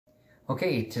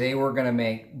Okay, today we're gonna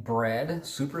make bread,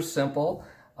 super simple,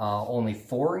 only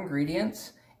 4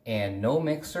 ingredients and no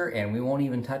mixer, and we won't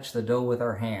even touch the dough with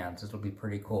our hands. This will be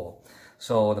pretty cool.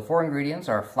 So the 4 ingredients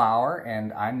are flour,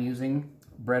 and I'm using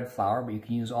bread flour, but you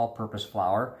can use all-purpose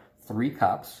flour, 3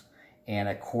 cups, and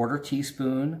a 1/4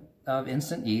 teaspoon of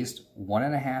instant yeast,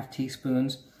 1.5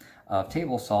 teaspoons of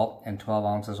table salt, and 12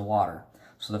 ounces of water.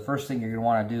 So the first thing you're gonna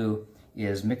wanna do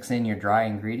is mix in your dry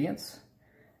ingredients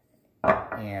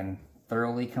and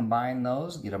thoroughly combine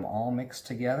those, get them all mixed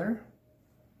together.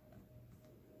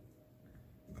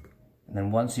 And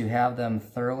then once you have them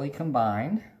thoroughly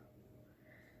combined,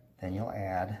 then you'll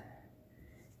add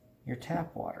your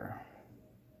tap water.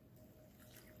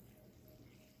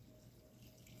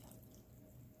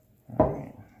 All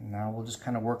right, now we'll just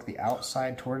kind of work the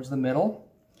outside towards the middle.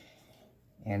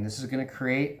 And this is going to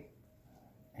create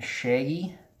a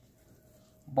shaggy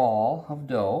ball of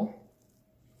dough.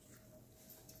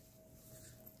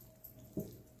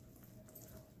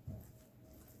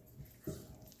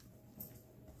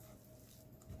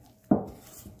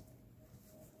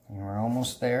 And we're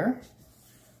almost there.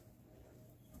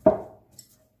 Go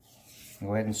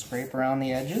ahead and scrape around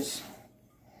the edges.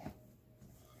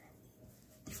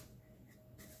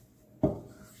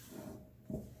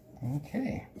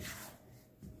 Okay,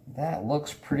 that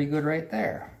looks pretty good right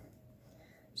there.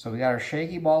 So we got our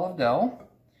shaggy ball of dough,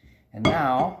 and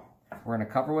now we're going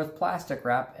to cover with plastic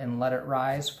wrap and let it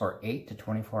rise for 8 to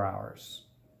 24 hours.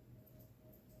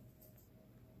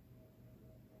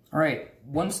 All right,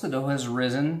 once the dough has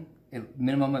risen, a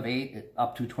minimum of 8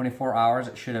 up to 24 hours,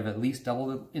 it should have at least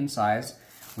doubled in size,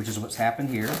 which is what's happened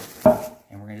here.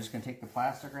 And we're just going to take the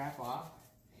plastic wrap off.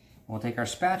 And we'll take our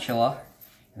spatula,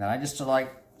 and then I just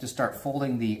like to start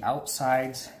folding the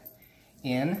outsides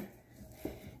in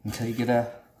until you get a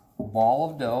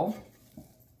ball of dough.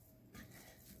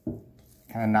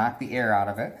 Kind of knock the air out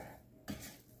of it.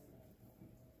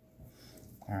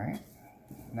 All right,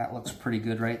 that looks pretty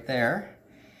good right there.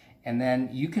 And then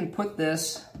you can put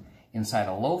this inside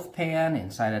a loaf pan,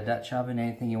 inside a Dutch oven,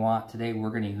 anything you want. Today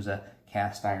we're going to use a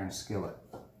cast iron skillet.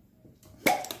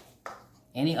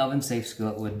 Any oven-safe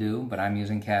skillet would do, but I'm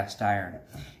using cast iron.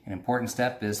 An important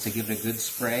step is to give it a good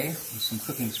spray with some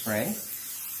cooking spray.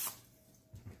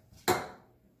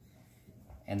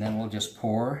 And then we'll just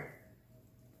pour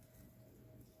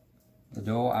the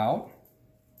dough out.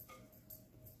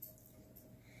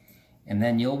 And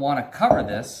then you'll want to cover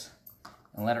this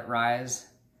and let it rise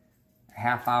a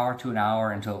half hour to an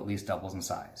hour until it at least doubles in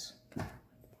size.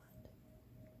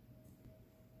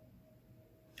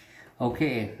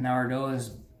 Okay, now our dough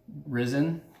is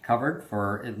risen, covered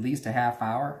for at least a half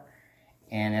hour,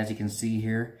 and as you can see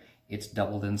here, it's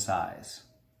doubled in size.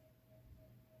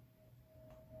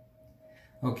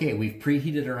 Okay, we've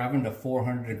preheated our oven to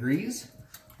 400 degrees.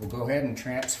 We'll go ahead and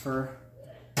transfer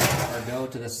our dough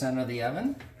to the center of the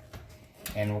oven.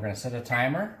 And we're going to set a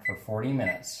timer for 40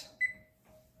 minutes.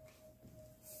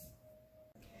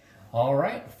 All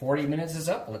right, 40 minutes is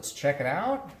up. Let's check it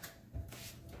out.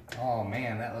 Oh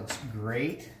man, that looks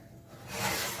great.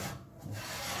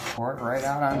 Pour it right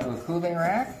out onto a cooling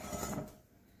rack.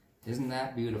 Isn't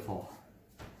that beautiful?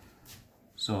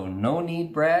 So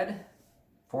no-knead bread,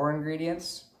 4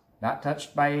 ingredients, not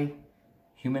touched by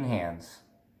human hands.